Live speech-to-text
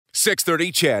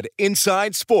630 CHED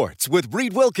Inside Sports with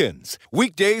Reed Wilkins.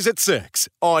 Weekdays at 6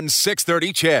 on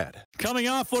 630 CHED. Coming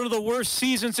off one of the worst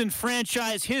seasons in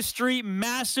franchise history,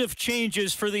 massive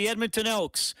changes for the Edmonton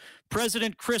Elks.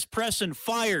 President Chris Presson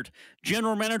fired.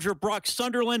 General Manager Brock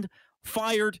Sunderland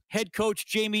fired. Head coach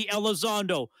Jamie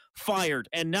Elizondo fired.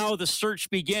 And now the search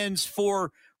begins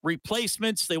for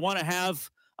replacements. They want to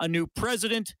have a new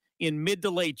president in mid to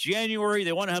late January.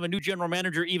 They want to have a new general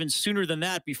manager even sooner than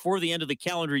that, before the end of the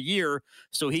calendar year,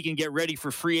 so he can get ready for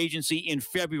free agency in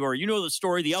February. You know the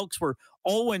story. The Elks were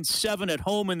 0-7 at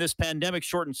home in this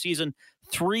pandemic-shortened season,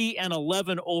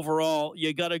 3-11 overall.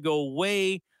 You got to go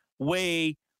way,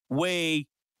 way, way,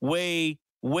 way,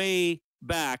 way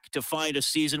back to find a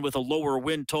season with a lower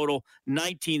win total.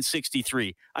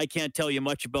 1963. I can't tell you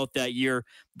much about that year.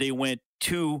 They went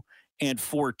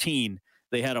 2-14.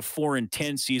 They had a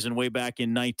 4-10 season way back in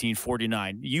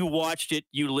 1949. You watched it,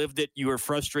 you lived it, you were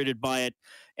frustrated by it,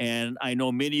 and I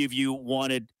know many of you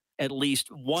wanted at least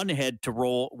one head to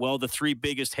roll. Well, the three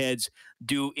biggest heads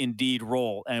do indeed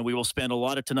roll, and we will spend a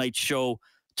lot of tonight's show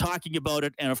talking about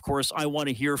it. And of course, I want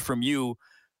to hear from you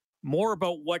more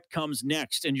about what comes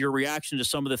next and your reaction to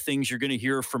some of the things you're going to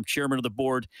hear from Chairman of the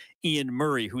Board, Ian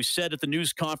Murray, who said at the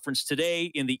news conference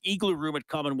today in the Igloo Room at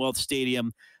Commonwealth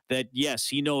Stadium that, yes,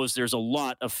 he knows there's a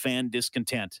lot of fan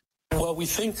discontent. Well, we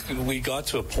think we got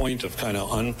to a point of kind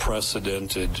of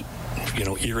unprecedented,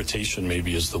 irritation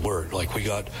maybe is the word. Like, we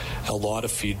got a lot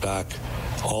of feedback,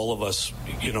 all of us,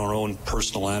 our own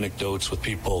personal anecdotes with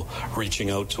people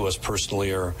reaching out to us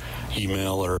personally or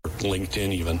email or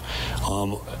LinkedIn even.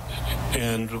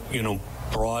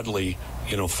 Broadly,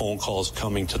 phone calls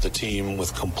coming to the team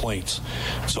with complaints.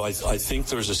 So I think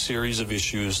there's a series of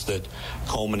issues that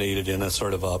culminated in a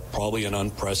sort of probably an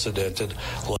unprecedented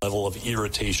level of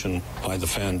irritation by the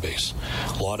fan base.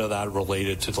 A lot of that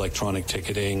related to electronic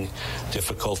ticketing,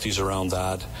 difficulties around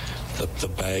that, the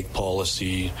bag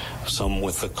policy, some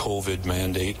with the COVID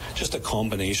mandate, just a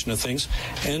combination of things.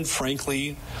 And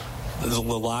frankly, the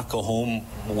lack of home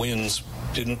wins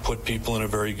didn't put people in a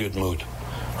very good mood.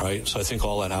 Right? So I think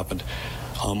all that happened.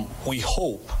 We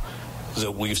hope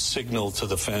that we've signaled to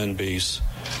the fan base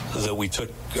that we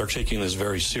are taking this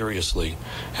very seriously,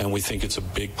 and we think it's a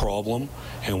big problem,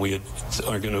 and we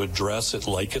are going to address it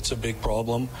like it's a big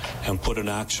problem and put an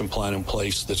action plan in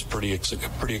place that's pretty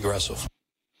aggressive.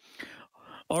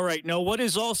 All right. Now, what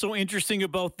is also interesting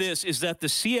about this is that the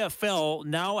CFL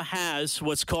now has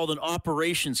what's called an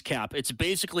operations cap. It's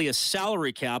basically a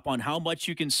salary cap on how much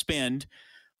you can spend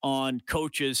on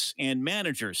coaches and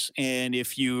managers. And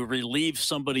if you relieve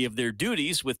somebody of their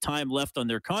duties with time left on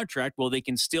their contract, well, they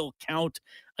can still count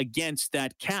against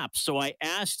that cap. So I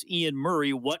asked Ian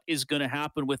Murray, what is going to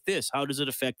happen with this? How does it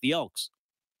affect the Elks?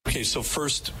 Okay, so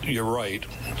first, you're right.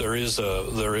 There is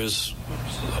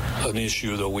an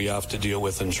issue that we have to deal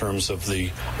with in terms of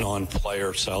the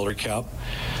non-player salary cap.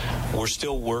 We're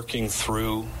still working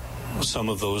through some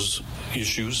of those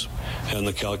issues and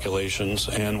the calculations,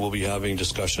 and we'll be having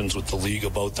discussions with the league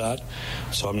about that.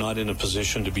 So I'm not in a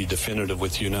position to be definitive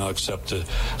with you now, except to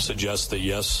suggest that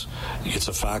yes, it's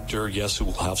a factor. Yes, it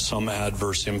will have some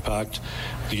adverse impact.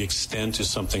 The extent is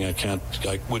something I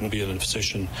wouldn't be in a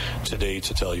position today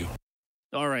to tell you.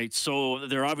 All right, so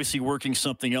they're obviously working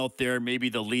something out there. Maybe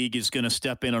the league is going to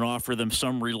step in and offer them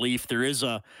some relief. There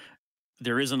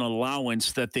is an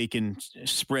allowance that they can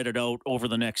spread it out over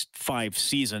the next 5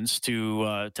 seasons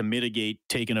to mitigate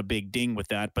taking a big ding with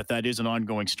that. But that is an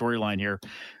ongoing storyline here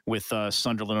with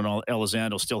Sunderland and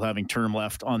Elizondo still having term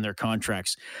left on their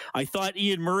contracts. I thought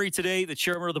Ian Murray today, the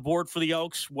chairman of the board for the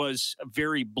Elks, was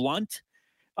very blunt.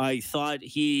 I thought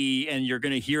he, and you're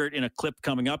going to hear it in a clip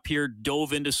coming up here,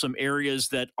 dove into some areas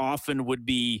that often would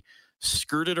be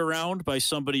skirted around by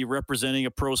somebody representing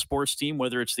a pro sports team,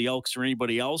 whether it's the Elks or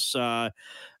anybody else. I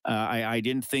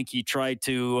didn't think he tried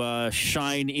to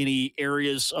shine any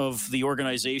areas of the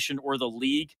organization or the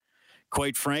league,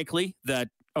 quite frankly, that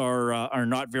are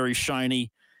not very shiny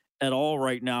at all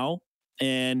right now.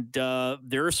 And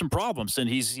there are some problems, and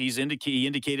he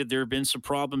indicated there have been some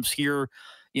problems here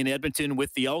in Edmonton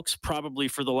with the Elks probably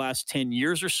for the last 10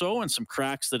 years or so, and some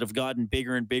cracks that have gotten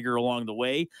bigger and bigger along the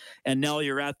way. And now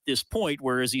you're at this point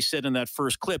where, as he said in that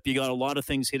first clip, you got a lot of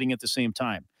things hitting at the same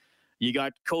time. You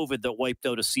got COVID that wiped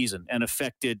out a season and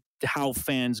affected how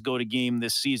fans go to game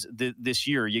this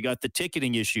year. You got the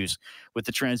ticketing issues with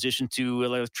the transition to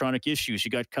electronic issues.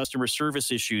 You got customer service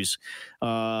issues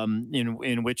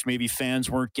in which maybe fans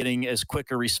weren't getting as quick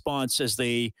a response as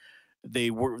they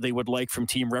they would like from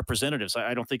team representatives.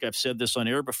 I don't think I've said this on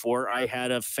air before. I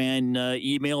had a fan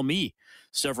email me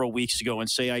several weeks ago and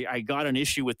say, I got an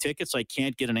issue with tickets. I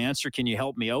can't get an answer. Can you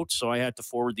help me out? So I had to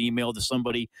forward the email to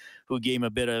somebody who gave him a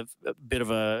bit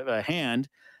of a hand.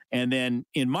 And then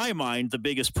in my mind, the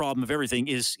biggest problem of everything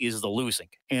is the losing.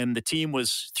 And the team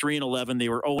was 3-11. They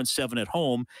were 0-7 at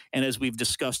home. And as we've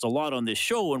discussed a lot on this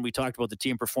show, when we talked about the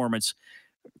team performance,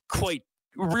 quite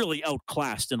really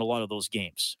outclassed in a lot of those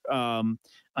games.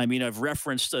 I mean, I've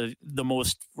referenced the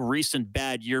most recent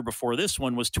bad year before this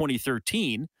one was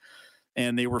 2013,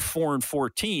 and they were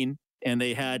 4-14, and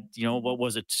they had, what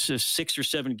was it, 6 or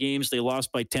 7 games they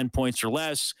lost by 10 points or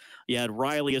less. You had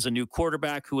Riley as a new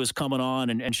quarterback who was coming on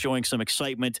and showing some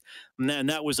excitement, and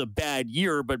that was a bad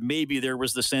year, but maybe there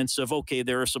was the sense of, okay,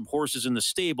 there are some horses in the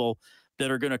stable that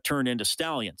are going to turn into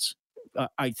stallions.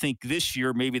 I think this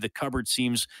year maybe the cupboard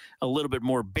seems a little bit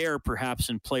more bare, perhaps,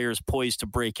 in players poised to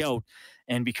break out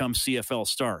and become CFL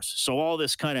stars. So all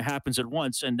this kind of happens at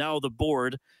once, and now the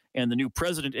board and the new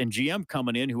president and GM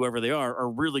coming in, whoever they are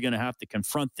really going to have to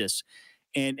confront this.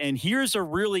 And here's a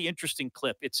really interesting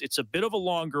clip. It's a bit of a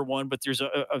longer one, but there's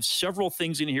several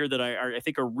things in here that I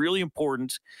think are really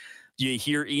important. You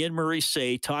hear Ian Murray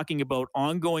say, talking about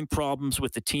ongoing problems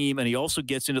with the team, and he also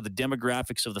gets into the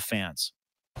demographics of the fans.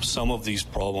 Some of these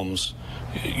problems,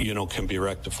 can be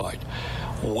rectified.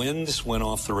 When this went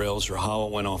off the rails or how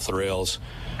it went off the rails,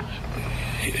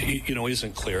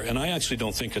 isn't clear. And I actually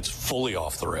don't think it's fully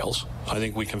off the rails. I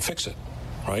think we can fix it,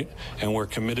 right? And we're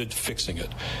committed to fixing it.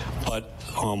 But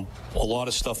a lot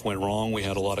of stuff went wrong. We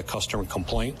had a lot of customer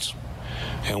complaints,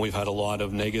 and we've had a lot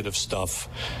of negative stuff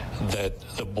that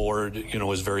the board,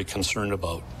 is very concerned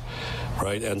about,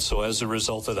 right? And so as a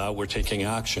result of that, we're taking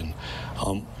action.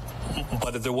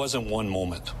 But there wasn't one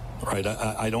moment, right?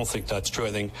 I don't think that's true.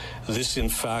 I think this, in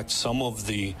fact, some of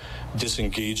the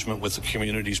disengagement with the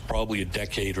community is probably a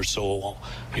decade or so,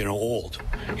 old.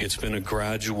 It's been a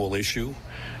gradual issue.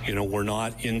 We're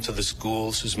not into the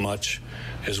schools as much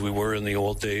as we were in the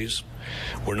old days.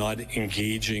 We're not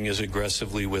engaging as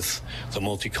aggressively with the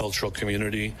multicultural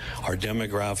community. Our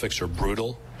demographics are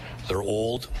brutal. They're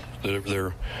old.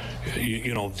 They're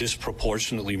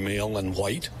disproportionately male and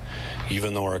white,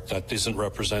 even though that isn't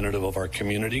representative of our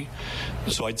community.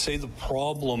 So I'd say the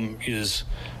problem is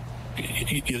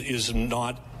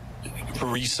not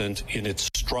recent in its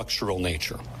structural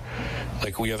nature.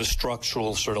 Like, we have a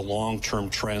structural sort of long-term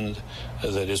trend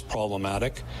that is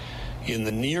problematic. In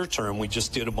the near term, we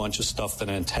just did a bunch of stuff that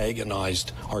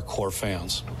antagonized our core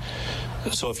fans.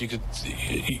 So if you could,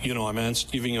 I'm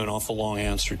giving you an awful long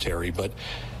answer, Terry, but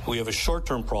we have a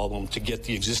short-term problem to get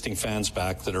the existing fans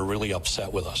back that are really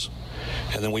upset with us.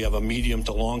 And then we have a medium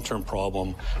to long-term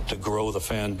problem to grow the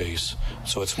fan base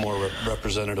so it's more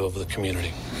representative of the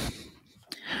community.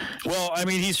 Well, I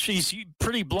mean, he's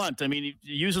pretty blunt. I mean,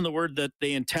 using the word that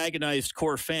they antagonized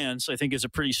core fans, I think, is a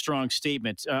pretty strong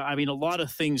statement. I mean, a lot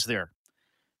of things there.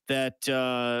 That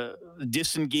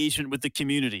disengagement with the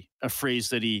community, a phrase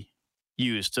that he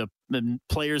used,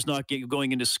 players not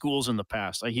going into schools in the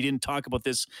past. He didn't talk about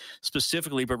this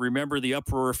specifically, but remember the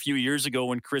uproar a few years ago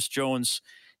when Chris Jones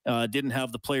didn't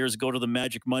have the players go to the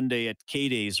Magic Monday at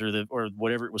K-Days or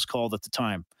whatever it was called at the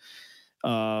time.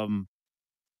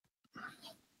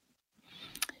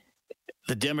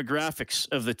 The demographics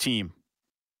of the team.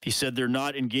 He said they're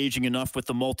not engaging enough with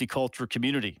the multicultural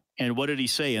community. And what did he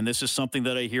say? And this is something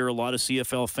that I hear a lot of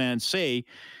CFL fans say.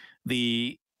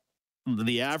 The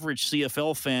average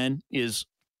CFL fan is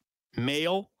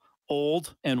male,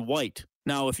 old, and white.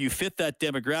 Now, if you fit that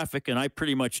demographic, and I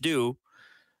pretty much do,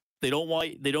 they're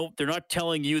not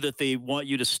telling you that they want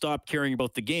you to stop caring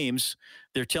about the games.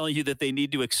 They're telling you that they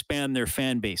need to expand their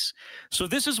fan base. So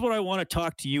this is what I want to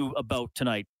talk to you about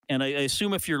tonight. And I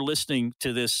assume if you're listening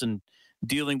to this and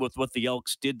dealing with what the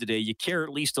Elks did today, you care at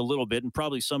least a little bit, and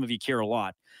probably some of you care a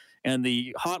lot. And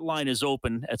the hotline is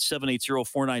open at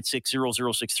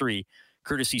 780-496-0063,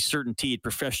 courtesy CertainTeed,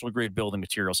 professional-grade building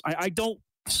materials. I don't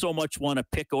so much want to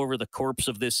pick over the corpse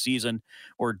of this season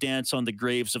or dance on the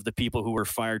graves of the people who were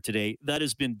fired today. That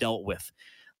has been dealt with.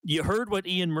 You heard what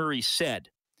Ian Murray said.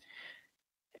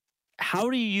 How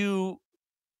do you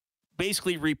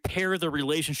basically repair the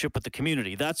relationship with the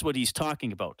community? That's what he's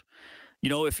talking about.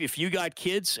 If you got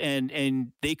kids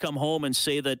and they come home and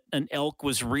say that an Elk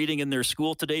was reading in their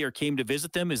school today or came to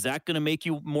visit them, is that going to make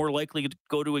you more likely to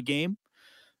go to a game?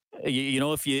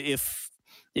 If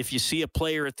you see a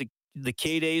player at the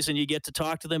K-Days and you get to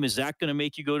talk to them, is that going to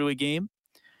make you go to a game?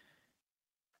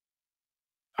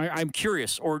 I'm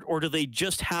curious. Or do they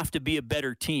just have to be a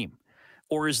better team?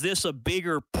 Or is this a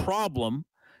bigger problem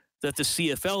that the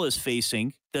CFL is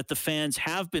facing, that the fans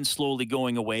have been slowly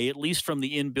going away, at least from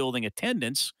the in-building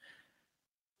attendance,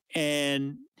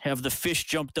 and have the fish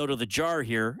jumped out of the jar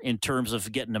here in terms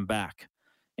of getting them back.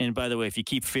 And by the way, if you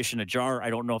keep fish in a jar, I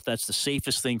don't know if that's the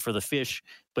safest thing for the fish,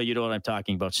 but you know what I'm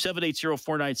talking about.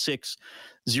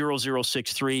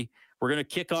 780-496-0063. We're going to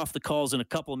kick off the calls in a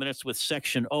couple of minutes with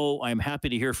Section O. I'm happy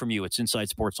to hear from you. It's Inside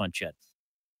Sports on Ched.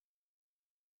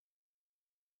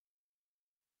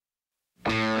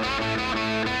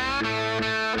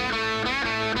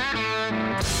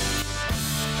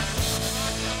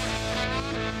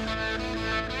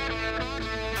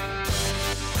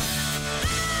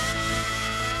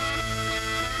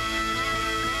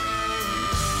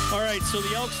 All right, so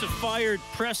the Elks have fired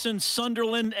Presson,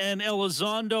 Sunderland, and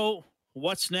Elizondo.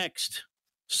 What's next?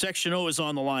 Section O is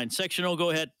on the line. Section O, go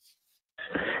ahead.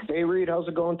 Hey, Reed, how's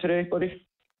it going today, buddy?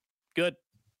 Good.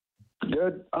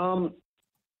 Good. I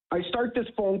start this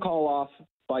phone call off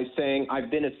by saying I've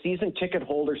been a season ticket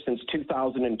holder since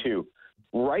 2002.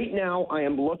 Right now, I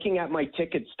am looking at my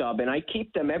ticket stub, and I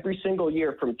keep them every single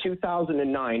year from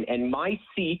 2009, and my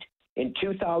seat in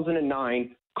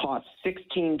 2009 cost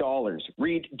 $16.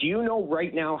 Reed, do you know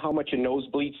right now how much a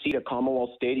nosebleed seat at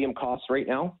Commonwealth Stadium costs right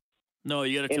now? No,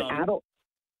 you got to tell me.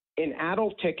 An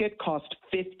adult ticket costs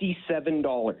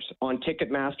 $57 on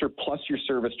Ticketmaster plus your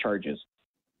service charges.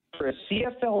 For a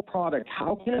CFL product,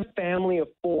 how can a family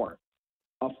afford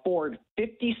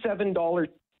 $57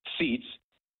 seats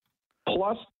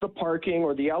plus the parking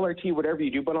or the LRT, whatever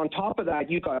you do? But on top of that,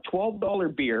 you got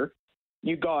 $12 beer,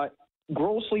 you got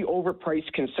grossly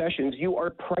overpriced concessions. You are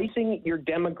pricing your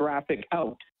demographic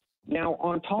out. Now,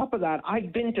 on top of that,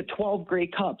 I've been to 12 Grey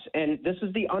Cups, and this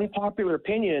is the unpopular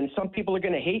opinion, and some people are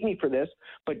going to hate me for this,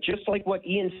 but just like what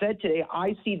Ian said today,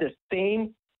 I see the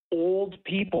same old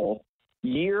people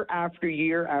year after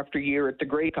year after year at the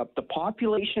Grey Cup. The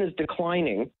population is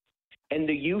declining, and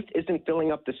the youth isn't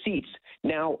filling up the seats.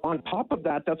 Now, on top of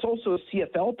that, that's also a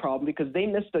CFL problem because they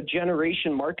missed a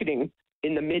generation marketing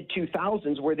in the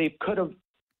mid-2000s where they could have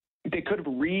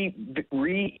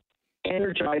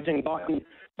re-energized and gotten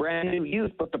brand new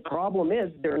youth, but the problem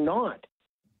is they're not.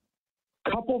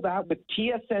 Couple that with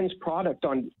TSN's product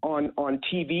on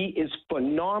TV is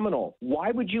phenomenal.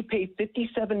 Why would you pay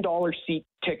 $57 seat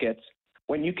tickets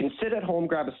when you can sit at home,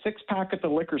 grab a six-pack at the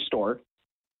liquor store,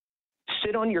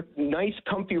 sit on your nice,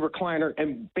 comfy recliner,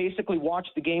 and basically watch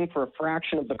the game for a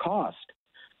fraction of the cost?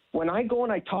 When I go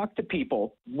and I talk to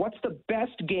people, what's the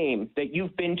best game that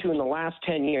you've been to in the last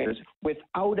 10 years?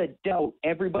 Without a doubt,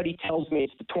 everybody tells me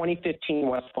it's the 2015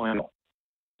 West Final.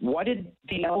 What did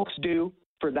the Elks do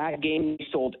for that game? They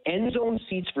sold end zone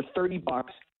seats for $30,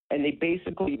 and they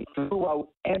basically threw out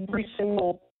every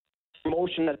single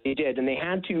promotion that they did, and they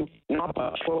had to, not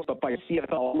by choice, but by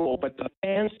CFL rule, but the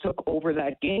fans took over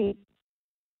that game.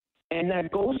 And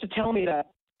that goes to tell me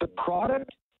that the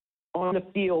product on the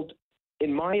field,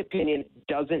 in my opinion,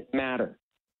 doesn't matter.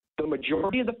 The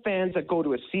majority of the fans that go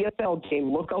to a CFL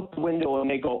game look out the window and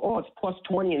they go, oh, it's plus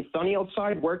 20 and sunny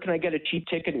outside. Where can I get a cheap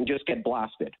ticket and just get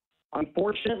blasted?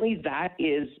 Unfortunately, that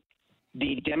is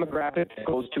the demographic that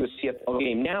goes to a CFL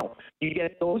game. Now, you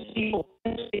get those people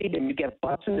in the stadium, you get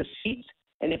butts in the seats,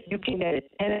 and if you can get a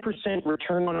 10%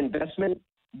 return on investment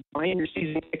buying your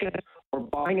season ticket or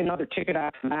buying another ticket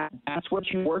after that, that's what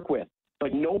you work with.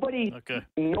 But nobody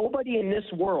in this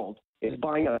world is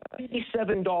buying a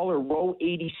 $57 row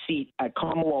 80 seat at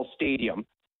Commonwealth Stadium.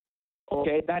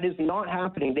 Okay, that is not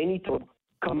happening. They need to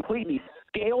completely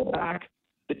scale back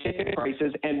the ticket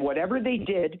prices, and whatever they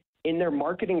did in their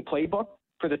marketing playbook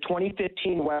for the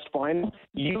 2015 West Final,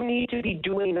 you need to be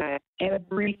doing that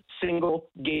every single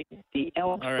game. The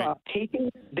Elks got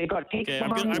taken. They got taken. Okay,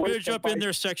 I'm going to jump in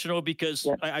there, Section O, because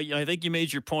I think you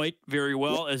made your point very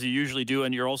well, as you usually do,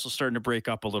 and you're also starting to break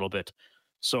up a little bit.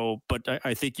 So, but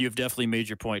I think you've definitely made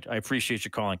your point. I appreciate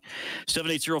you calling.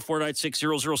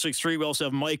 780-496-0063. We also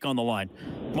have Mike on the line.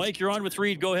 Mike, you're on with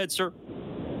Reed. Go ahead, sir.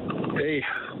 Hey,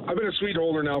 I've been a suite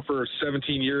holder now for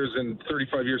 17 years and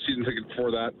 35 years season ticket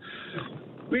before that.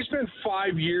 We spent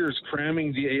 5 years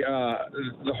cramming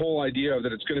the whole idea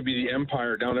that it's going to be the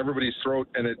Empire down everybody's throat,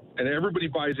 and everybody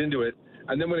buys into it.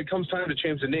 And then when it comes time to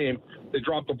change the name, they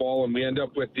drop the ball, and we end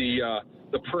up with the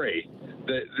prey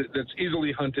that's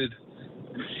easily hunted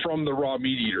from the raw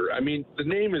meat eater. I mean, the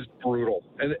name is brutal,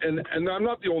 and I'm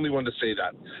not the only one to say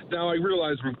that. Now, I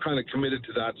realize we've kind of committed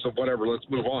to that, so whatever, let's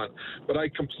move on. But I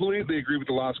completely agree with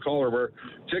the last caller where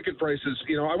ticket prices,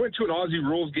 I went to an Aussie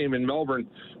Rules game in Melbourne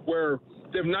where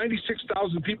they have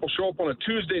 96,000 people show up on a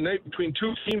Tuesday night between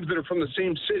two teams that are from the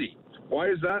same city. Why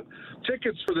is that?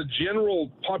 Tickets for the general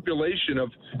population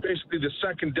of basically the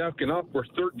second deck and up were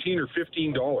 $13 or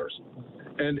 $15.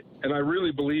 And I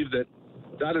really believe that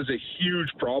is a huge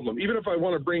problem. Even if I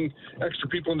want to bring extra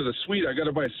people into the suite, I got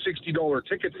to buy a $60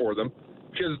 ticket for them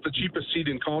because it's the cheapest seat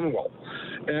in Commonwealth.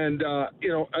 And, I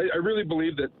really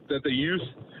believe that the youth,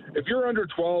 if you're under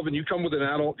 12 and you come with an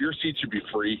adult, your seat should be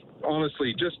free.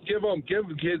 Honestly, just give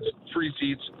kids free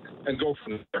seats and go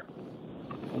from there.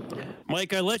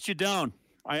 Mike, I let you down.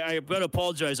 I've got to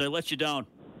apologize. I let you down.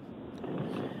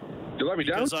 You let me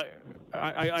down?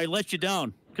 I let you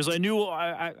down because I knew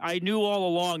all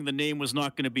along the name was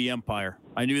not going to be Empire.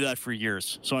 I knew that for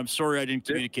years. So I'm sorry I didn't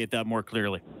communicate that more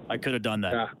clearly. I could have done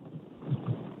that. Yeah.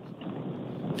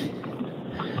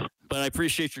 But I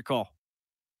appreciate your call.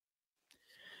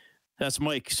 That's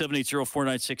Mike,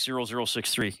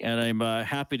 780-496-0063. And I'm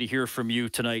happy to hear from you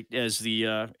tonight as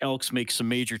the Elks make some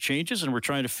major changes, and we're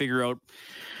trying to figure out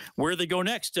where they go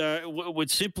next.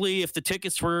 Would simply, if the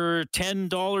tickets were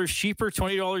 $10 cheaper,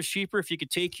 $20 cheaper, if you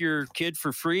could take your kid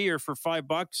for free or for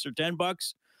 $5 or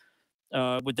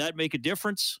 $10, would that make a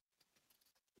difference?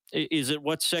 Is it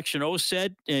what Section O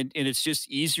said, and it's just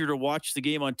easier to watch the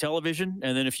game on television?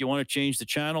 And then if you want to change the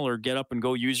channel or get up and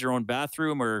go use your own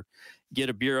bathroom or get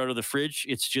a beer out of the fridge,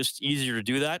 it's just easier to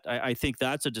do that. I think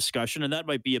that's a discussion, and that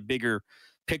might be a bigger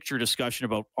picture discussion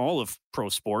about all of pro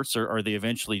sports. Or are they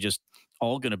eventually just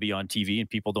all going to be on TV and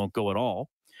people don't go at all?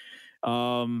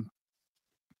 I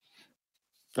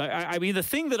mean, the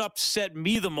thing that upset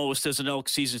me the most as an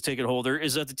Elks season ticket holder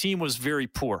is that the team was very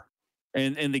poor.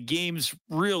 And the games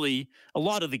really, a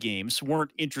lot of the games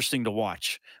weren't interesting to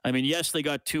watch. I mean, yes, they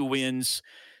got 2 wins.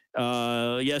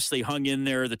 Yes, they hung in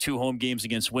there, the 2 home games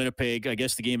against Winnipeg. I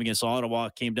guess the game against Ottawa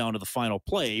came down to the final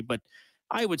play. But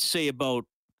I would say about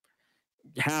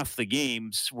half the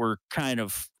games were kind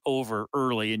of over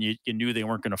early, and you knew they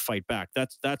weren't going to fight back.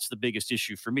 That's the biggest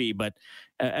issue for me. But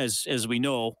as we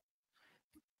know,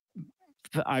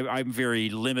 I'm very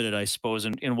limited, I suppose,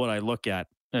 in what I look at.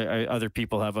 Other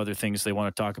people have other things they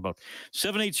want to talk about.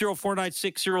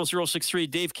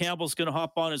 780-496-0063. Dave Campbell's going to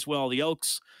hop on as well. The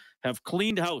Elks have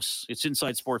cleaned house. It's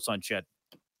Inside Sports on Ched.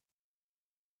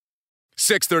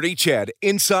 630 Ched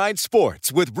Inside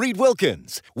Sports with Reed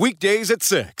Wilkins. Weekdays at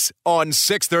 6 on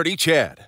 630 Ched.